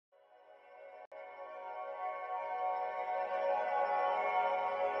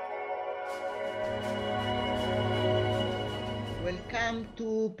Welcome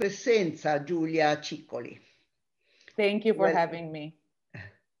to Presenza, Giulia Cicoli. Thank you for having me.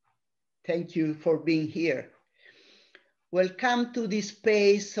 Thank you for being here. Welcome to this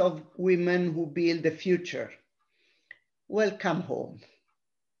space of women who build the future. Welcome home.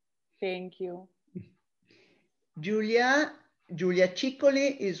 Thank you. Giulia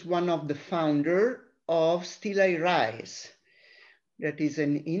Cicoli is one of the founders of Still I Rise. That is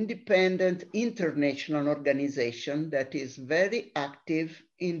an independent international organization that is very active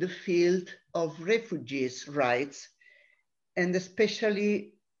in the field of refugees' rights, and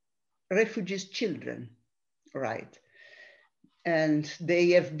especially refugees' children, right? And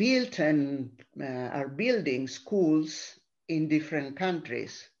they have built and are building schools in different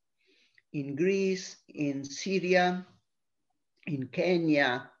countries, in Greece, in Syria, in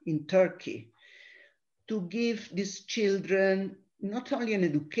Kenya, in Turkey, to give these children not only an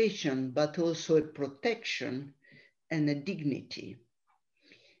education, but also a protection and a dignity.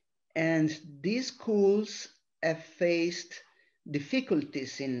 And these schools have faced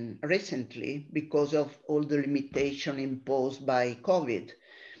difficulties recently because of all the limitation imposed by COVID.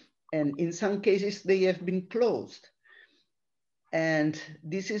 And in some cases, they have been closed. And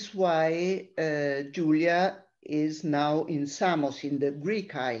this is why Giulia is now in Samos, in the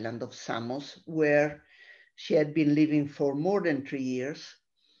Greek island of Samos, where she had been living for more than 3 years.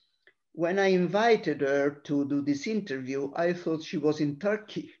 When I invited her to do this interview, I thought she was in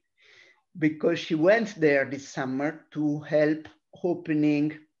Turkey because she went there this summer to help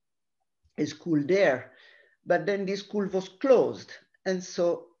opening a school there. But then the school was closed. And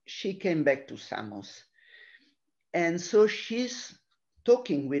so she came back to Samos. And so she's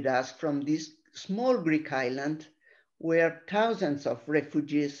talking with us from this small Greek island where thousands of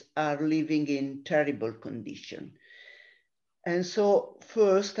refugees are living in terrible conditions. And so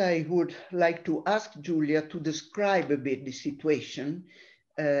first I would like to ask Giulia to describe a bit the situation,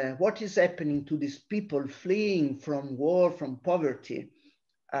 what is happening to these people fleeing from war, from poverty,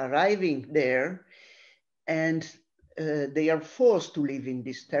 arriving there, and they are forced to live in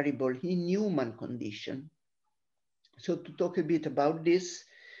this terrible, inhuman condition. So to talk a bit about this,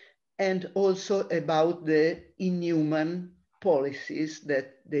 and also about the inhuman policies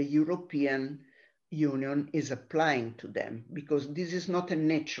that the European Union is applying to them, because this is not a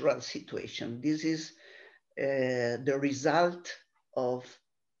natural situation. This is the result of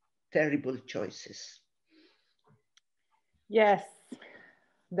terrible choices. Yes,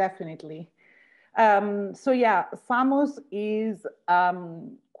 definitely. So yeah, Samos is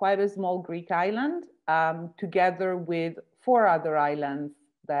quite a small Greek island, together with 4 other islands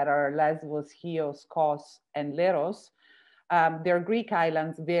that are Lesbos, Chios, Kos, and Leros. They're Greek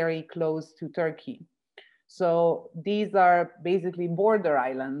islands very close to Turkey. So these are basically border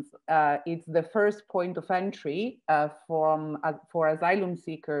islands. It's the first point of entry for asylum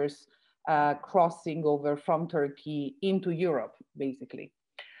seekers crossing over from Turkey into Europe, basically.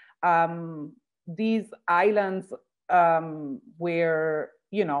 These islands were,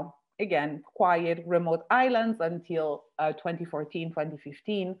 again, quiet, remote islands until 2014,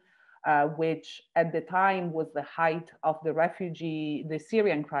 2015, which at the time was the height of the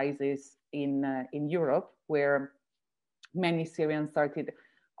Syrian crisis in Europe, where many Syrians started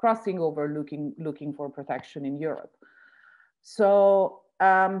crossing over looking for protection in Europe. So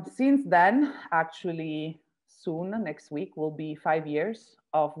since then, actually soon, next week, will be 5 years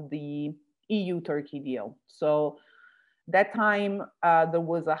of the EU-Turkey deal. So that time, there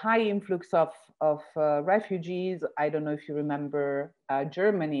was a high influx of refugees. I don't know if you remember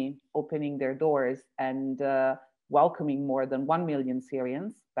Germany opening their doors and welcoming more than 1 million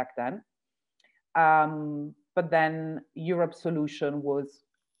Syrians back then. But then Europe's solution was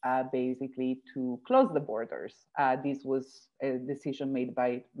basically to close the borders. This was a decision made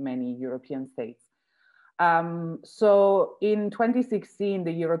by many European states. So in 2016,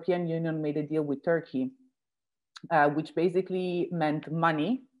 the European Union made a deal with Turkey, which basically meant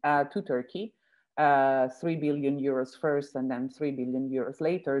money to Turkey, 3 billion euros first and then 3 billion euros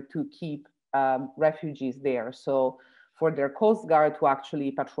later to keep refugees there. So for their Coast Guard to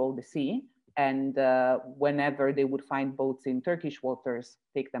actually patrol the sea, and whenever they would find boats in Turkish waters,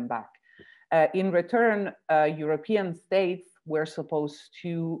 take them back. In return, European states were supposed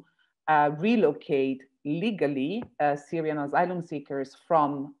to relocate legally Syrian asylum seekers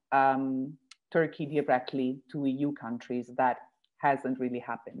from Turkey directly to EU countries. That hasn't really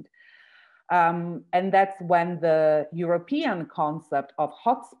happened. And that's when the European concept of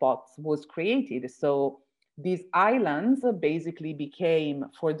hotspots was created. So these islands basically became,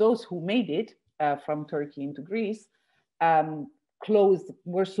 for those who made it from Turkey into Greece,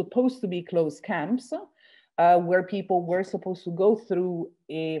 were supposed to be closed camps, where people were supposed to go through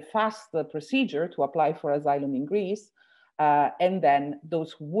a fast procedure to apply for asylum in Greece. And then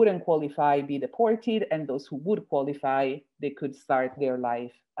those who wouldn't qualify be deported, and those who would qualify, they could start their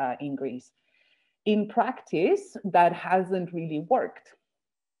life in Greece. In practice, that hasn't really worked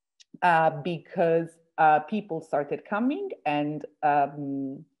because people started coming, and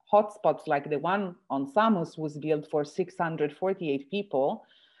hotspots like the one on Samos was built for 648 people.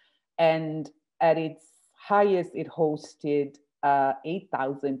 And at its highest, it hosted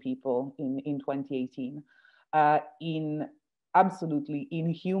 8,000 people in 2018 in absolutely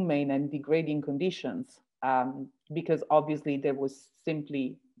inhumane and degrading conditions, because obviously there was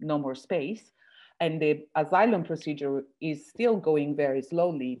simply no more space. And the asylum procedure is still going very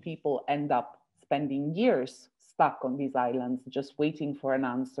slowly. People end up spending years stuck on these islands, just waiting for an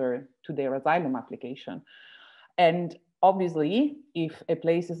answer to their asylum application. And obviously, if a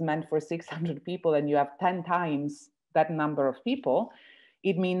place is meant for 600 people and you have 10 times that number of people,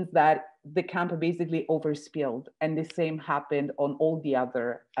 it means that the camp basically overspilled. And the same happened on all the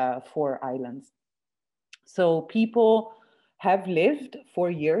other 4 islands. So people have lived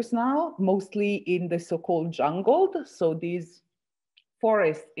for years now, mostly in the so-called jungle, so this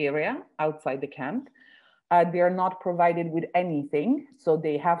forest area outside the camp. They are not provided with anything, so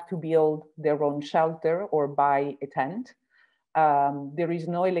they have to build their own shelter or buy a tent. There is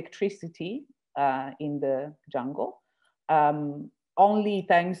no electricity in the jungle. Only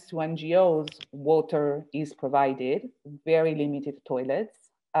thanks to NGOs, water is provided, very limited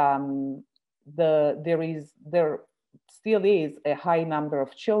toilets. There still is a high number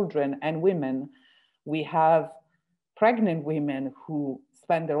of children and women. We have pregnant women who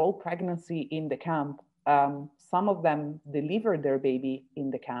spend their whole pregnancy in the camp. Some of them deliver their baby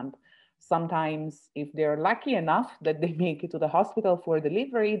in the camp. Sometimes, if they're lucky enough that they make it to the hospital for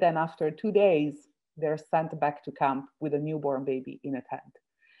delivery, then after 2 days, they're sent back to camp with a newborn baby in a tent.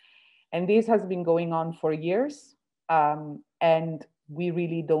 And this has been going on for years. And we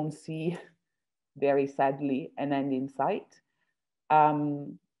really don't see, very sadly, an end in sight.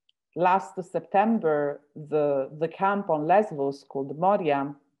 Last September, the camp on Lesbos called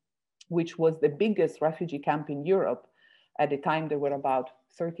Moria, which was the biggest refugee camp in Europe. At the time, there were about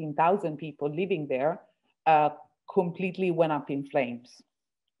 13,000 people living there, completely went up in flames.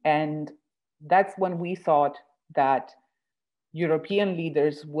 And that's when we thought that European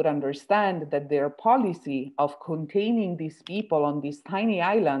leaders would understand that their policy of containing these people on these tiny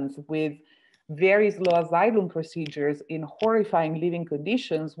islands with very slow asylum procedures in horrifying living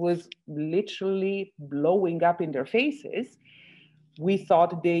conditions was literally blowing up in their faces. We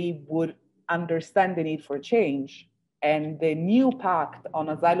thought they would understand the need for change. And the new pact on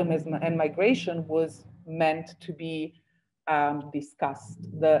asylum and migration was meant to be discussed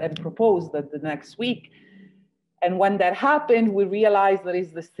and proposed the next week. And when that happened, we realized that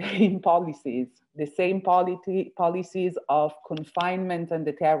it's the same policies of confinement and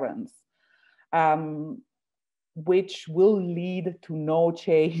deterrence, which will lead to no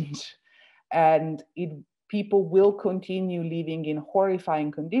change. And people will continue living in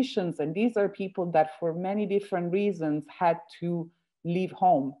horrifying conditions. And these are people that for many different reasons had to leave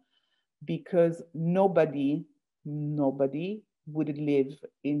home, because nobody would live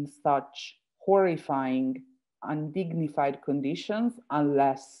in such horrifying, undignified conditions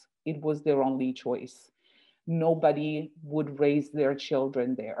unless it was their only choice. Nobody would raise their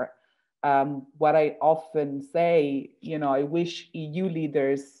children there. What I often say, I wish EU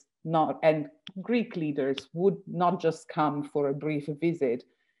leaders and Greek leaders would not just come for a brief visit.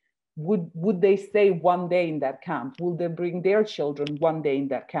 Would they stay one day in that camp? Will they bring their children one day in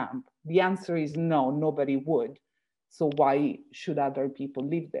that camp? The answer is no, nobody would. So why should other people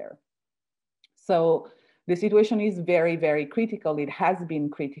live there? So the situation is very, very critical. It has been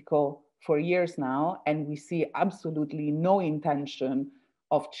critical for years now, and we see absolutely no intention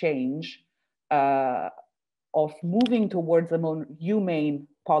of change, of moving towards a more humane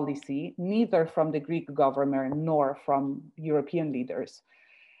policy, neither from the Greek government nor from European leaders.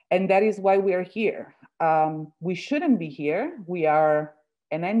 And that is why we are here. We shouldn't be here. We are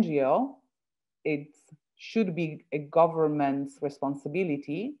an NGO. It should be a government's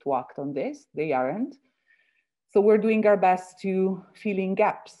responsibility to act on this. They aren't. So we're doing our best to fill in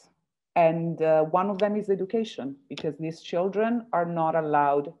gaps. And one of them is education, because these children are not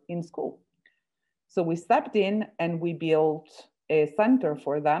allowed in school. So we stepped in and we built a center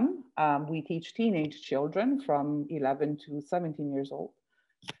for them. We teach teenage children from 11 to 17 years old.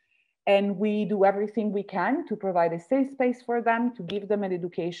 And we do everything we can to provide a safe space for them, to give them an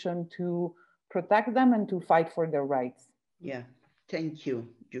education, to protect them and to fight for their rights. Yeah, thank you,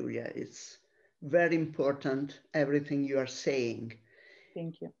 Giulia. It's Very important, everything you are saying.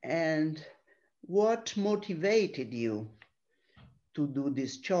 Thank you. And what motivated you to do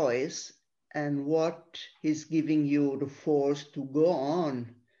this choice, and what is giving you the force to go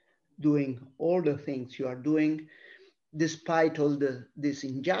on doing all the things you are doing despite all this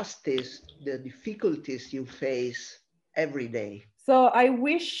injustice, the difficulties you face every day? So I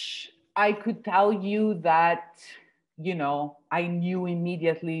wish I could tell you that, I knew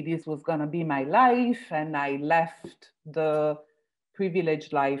immediately this was going to be my life and I left the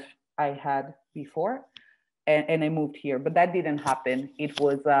privileged life I had before and I moved here. But that didn't happen. It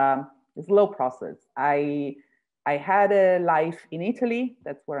was a slow process. I had a life in Italy,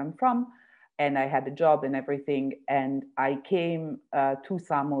 that's where I'm from, and I had a job and everything. And I came to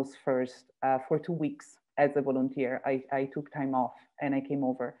Samos first for 2 weeks as a volunteer. I took time off and I came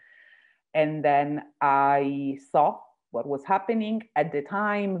over. And then I saw what was happening. At the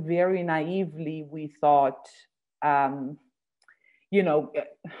time, very naively, we thought, um, you know,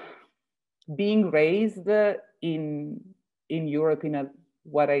 being raised in Europe in a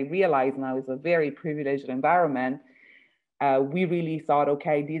what I realize now is a very privileged environment, we really thought,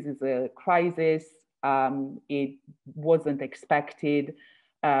 okay, this is a crisis. It wasn't expected.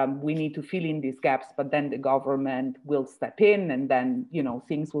 We need to fill in these gaps, but then the government will step in, and then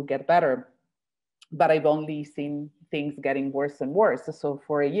things will get better. But I've only seen things getting worse and worse. So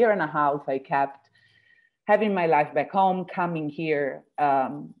for a year and a half, I kept having my life back home, coming here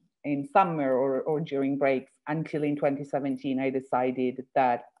in summer or during breaks, until in 2017 I decided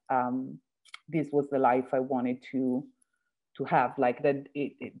that this was the life I wanted to have, like that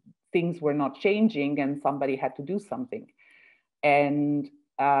things were not changing and somebody had to do something. And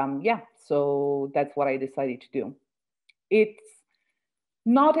yeah, so that's what I decided to do. It's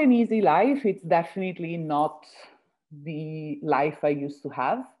not an easy life. It's definitely not the life I used to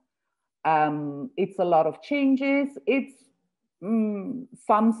have. It's a lot of changes. It's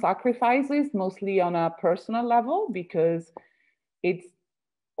some sacrifices, mostly on a personal level, because it's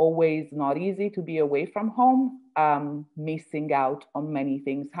always not easy to be away from home, missing out on many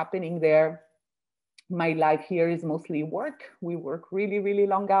things happening there. My life here is mostly work. We work really, really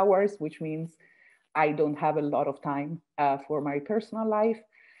long hours, which means I don't have a lot of time for my personal life.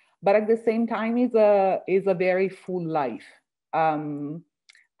 But at the same time, is a very full life.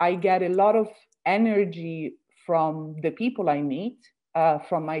 I get a lot of energy from the people I meet,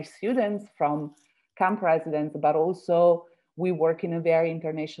 from my students, from camp residents, but also we work in a very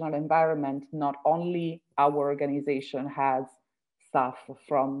international environment. Not only our organization has staff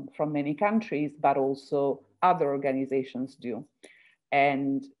from many countries, but also other organizations do.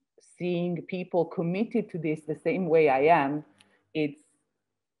 And seeing people committed to this the same way I am,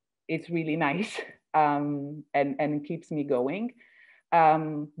 it's really nice, and keeps me going.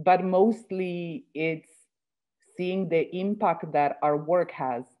 But mostly it's seeing the impact that our work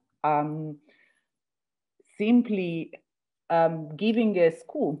has. Simply giving a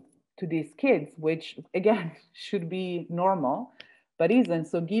school to these kids, which again should be normal, but isn't.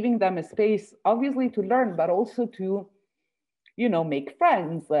 So giving them a space, obviously, to learn, but also to make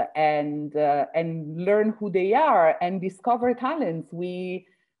friends and learn who they are and discover talents. We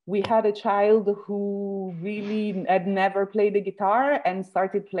had a child who really had never played the guitar and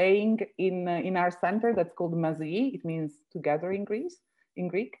started playing in our center that's called Mazii. It means together in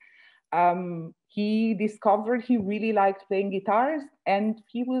Greek. He discovered he really liked playing guitars, and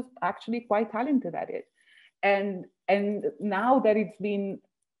he was actually quite talented at it. And now that it's been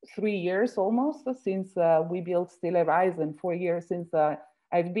 3 years almost since we built Still a Rise, and 4 years since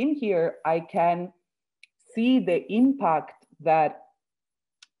I've been here, I can see the impact that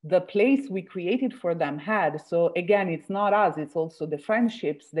the place we created for them had. So again, it's not us, it's also the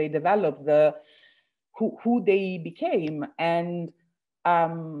friendships they developed, who they became, and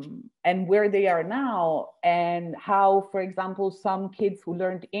where they are now, and how, for example, some kids who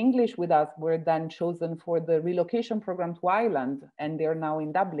learned English with us were then chosen for the relocation program to Ireland, and they're now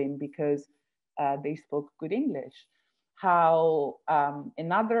in Dublin because they spoke good English. How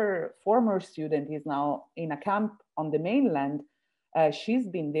another former student is now in a camp on the mainland. She's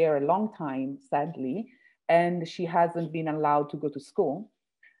been there a long time, sadly, and she hasn't been allowed to go to school.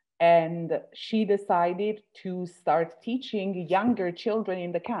 And she decided to start teaching younger children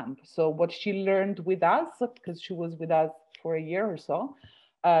in the camp. So what she learned with us, because she was with us for a year or so,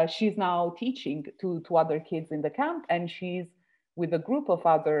 she's now teaching to other kids in the camp, and she's with a group of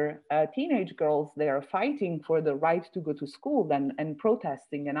other teenage girls. They are fighting for the right to go to school and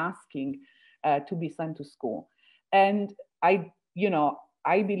protesting and asking to be sent to school. And I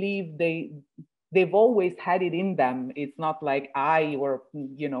believe they've always had it in them. It's not like I or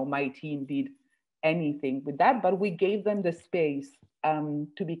my team did anything with that, but we gave them the space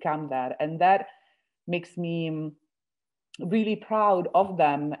to become that. And that makes me really proud of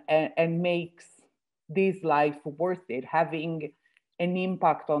them, and makes this life worth it, having an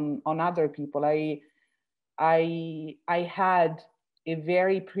impact on other people. I had a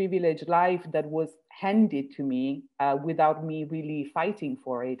very privileged life that was handed to me without me really fighting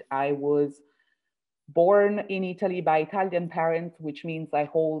for it. I was born in Italy by Italian parents, which means I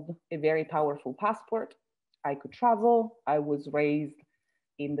hold a very powerful passport. I could travel. I was raised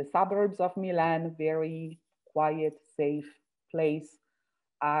in the suburbs of Milan, very quiet, safe place.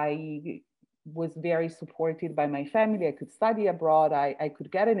 I was very supported by my family. I could study abroad. I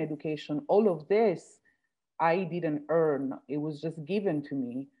could get an education. All of this I didn't earn. It was just given to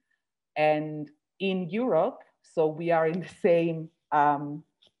me. And in Europe, so we are in the same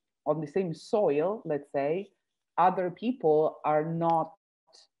on the same soil, let's say, other people are not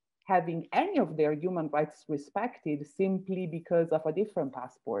having any of their human rights respected simply because of a different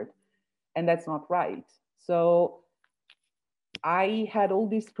passport. And that's not right. So I had all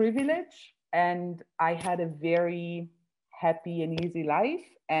this privilege, and I had a very happy and easy life.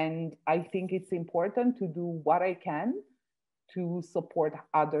 And I think it's important to do what I can to support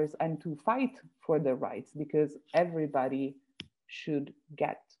others and to fight for their rights, because everybody should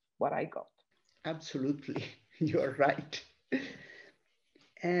get what I got. Absolutely, you're right.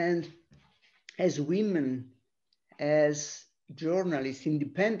 And as women, as journalists,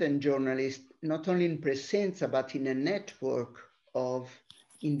 independent journalists, not only in Presenza, but in a network of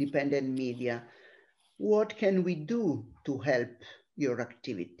independent media, what can we do to help your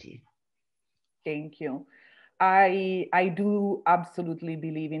activity? Thank you. I do absolutely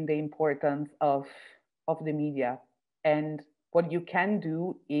believe in the importance of the media. And what you can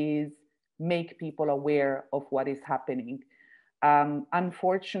do is make people aware of what is happening.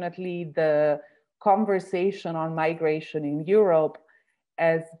 Unfortunately, the conversation on migration in Europe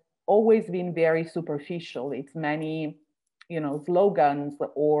has always been very superficial. It's many, slogans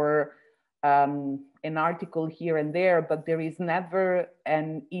or an article here and there, but there is never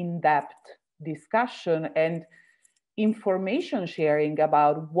an in-depth discussion and information sharing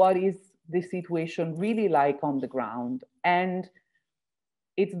about what is the situation really like on the ground. And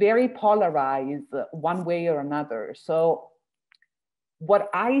it's very polarized one way or another. So what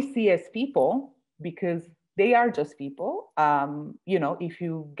I see as people, because they are just people, if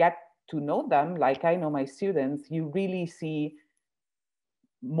you get to know them, like I know my students, you really see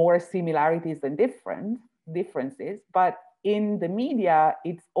more similarities than differences. But in the media,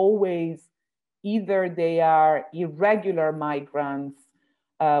 it's always either they are irregular migrants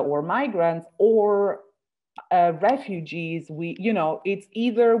or migrants or refugees. It's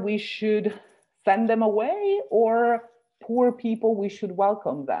either we should send them away or poor people, we should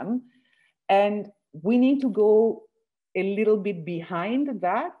welcome them. And we need to go a little bit behind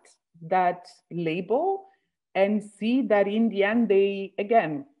that label and see that in the end, they,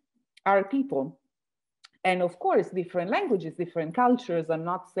 again, are people. And of course, different languages, different cultures. I'm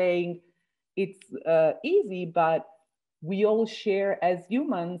not saying it's easy, but we all share as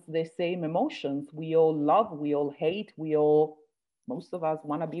humans the same emotions. We all love, we all hate, most of us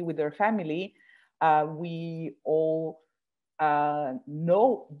want to be with their family. We all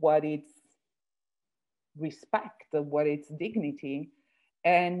know what it's respect, what it's dignity.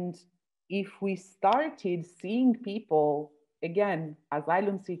 And if we started seeing people, again,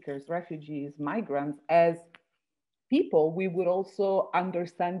 asylum seekers, refugees, migrants, as people, we would also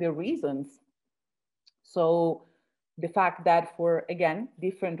understand the reasons. So the fact that for, again,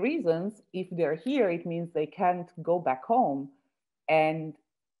 different reasons, if they're here, it means they can't go back home. And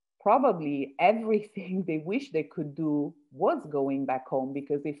probably everything they wish they could do was going back home,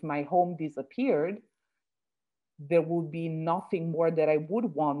 because if my home disappeared, there would be nothing more that I would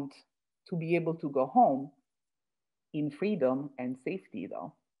want to be able to go home in freedom and safety,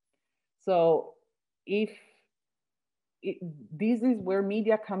 though. So if this is where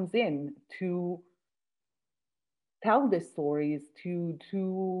media comes in to tell the stories,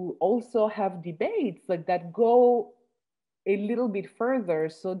 to also have debates like that go a little bit further,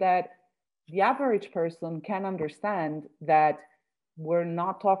 so that the average person can understand that we're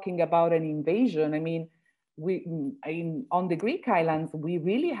not talking about an invasion. I mean, on the Greek islands, we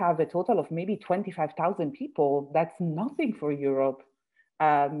really have a total of maybe 25,000 people. That's nothing for Europe.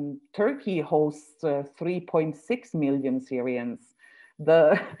 Turkey hosts 3.6 million Syrians.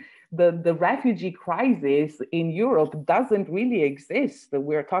 The refugee crisis in Europe doesn't really exist.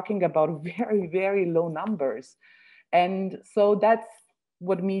 We're talking about very, very low numbers. And so that's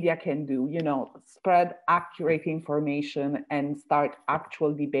what media can do, spread accurate information and start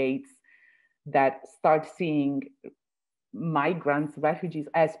actual debates. that start seeing migrants, refugees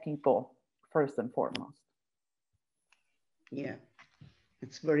as people first and foremost. Yeah,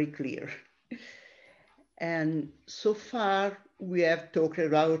 it's very clear. And so far, we have talked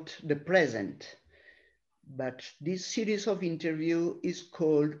about the present, but this series of interview is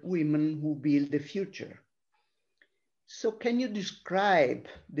called Women Who Build the Future. So can you describe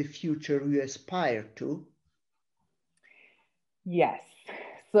the future you aspire to? Yes.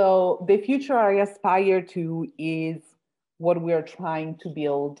 So the future I aspire to is what we are trying to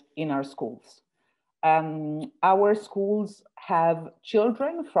build in our schools. Our schools have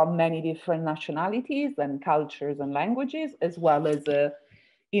children from many different nationalities and cultures and languages, as well as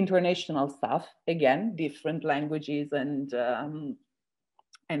international staff, again, different languages and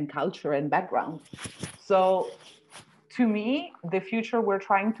culture and backgrounds. So to me, the future we're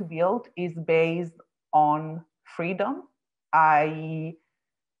trying to build is based on freedom. I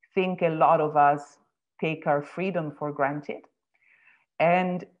think a lot of us take our freedom for granted.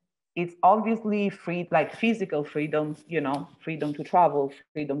 And it's obviously free, like physical freedom, freedom to travel,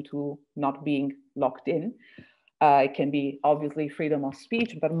 freedom to not being locked in. It can be obviously freedom of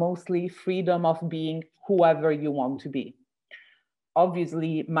speech, but mostly freedom of being whoever you want to be.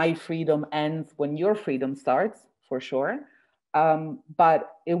 Obviously, my freedom ends when your freedom starts, for sure. But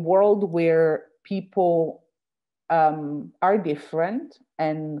a world where people are different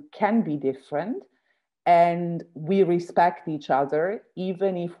and can be different, and we respect each other,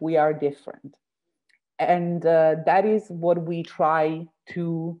 even if we are different. And that is what we try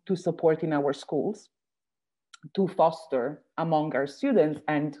to support in our schools, to foster among our students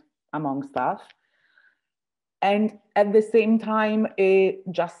and among staff. And at the same time, a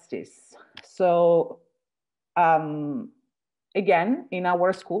justice. So again, in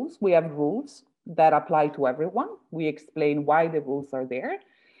our schools, we have rules that apply to everyone. We explain why the rules are there,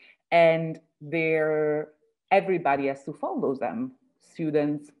 and everybody has to follow them,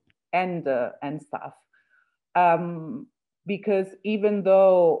 students and staff. Because even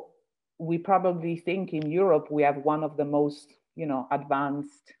though we probably think in Europe we have one of the most,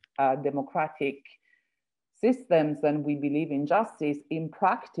 advanced democratic systems, and we believe in justice, in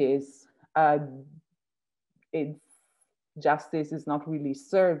practice, justice is not really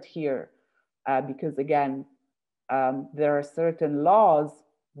served here because, again, there are certain laws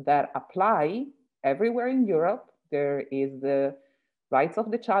that apply everywhere in Europe. There is the Rights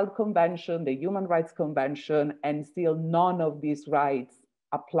of the Child Convention, the Human Rights Convention, and still none of these rights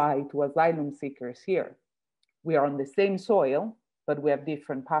apply to asylum seekers here. We are on the same soil, but we have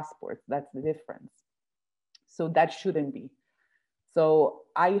different passports. That's the difference. So that shouldn't be. So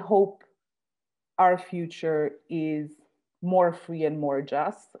I hope our future is more free and more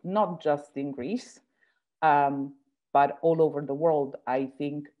just, not just in Greece, but all over the world. I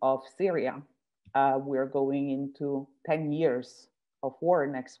think of Syria. We're going into 10 years of war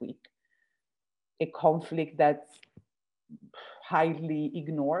next week. A conflict that's highly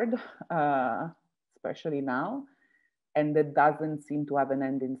ignored, especially now, and that doesn't seem to have an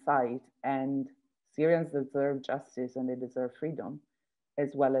end in sight. And Syrians deserve justice and they deserve freedom,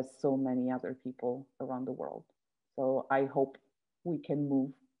 as well as so many other people around the world. So I hope we can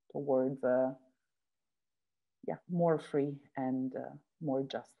move towards a more free and more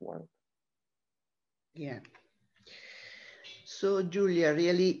just world. Yeah. So Giulia,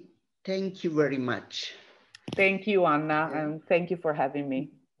 really, thank you very much. Thank you, Anna, and thank you for having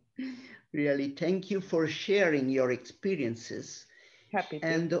me. Really, thank you for sharing your experiences. Happy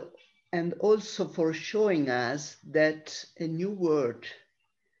to. And also for showing us that a new world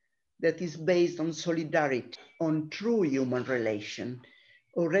that is based on solidarity, on true human relation,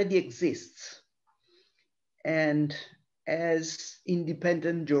 already exists. And as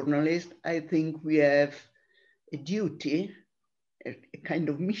independent journalists, I think we have a duty, a kind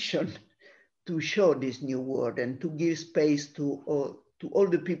of mission to show this new world and to give space to all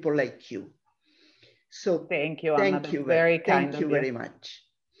the people like you. So thank you, Anna. That's very kind of you. Thank you very much.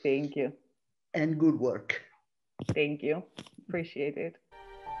 Thank you. And good work. Thank you. Appreciate it.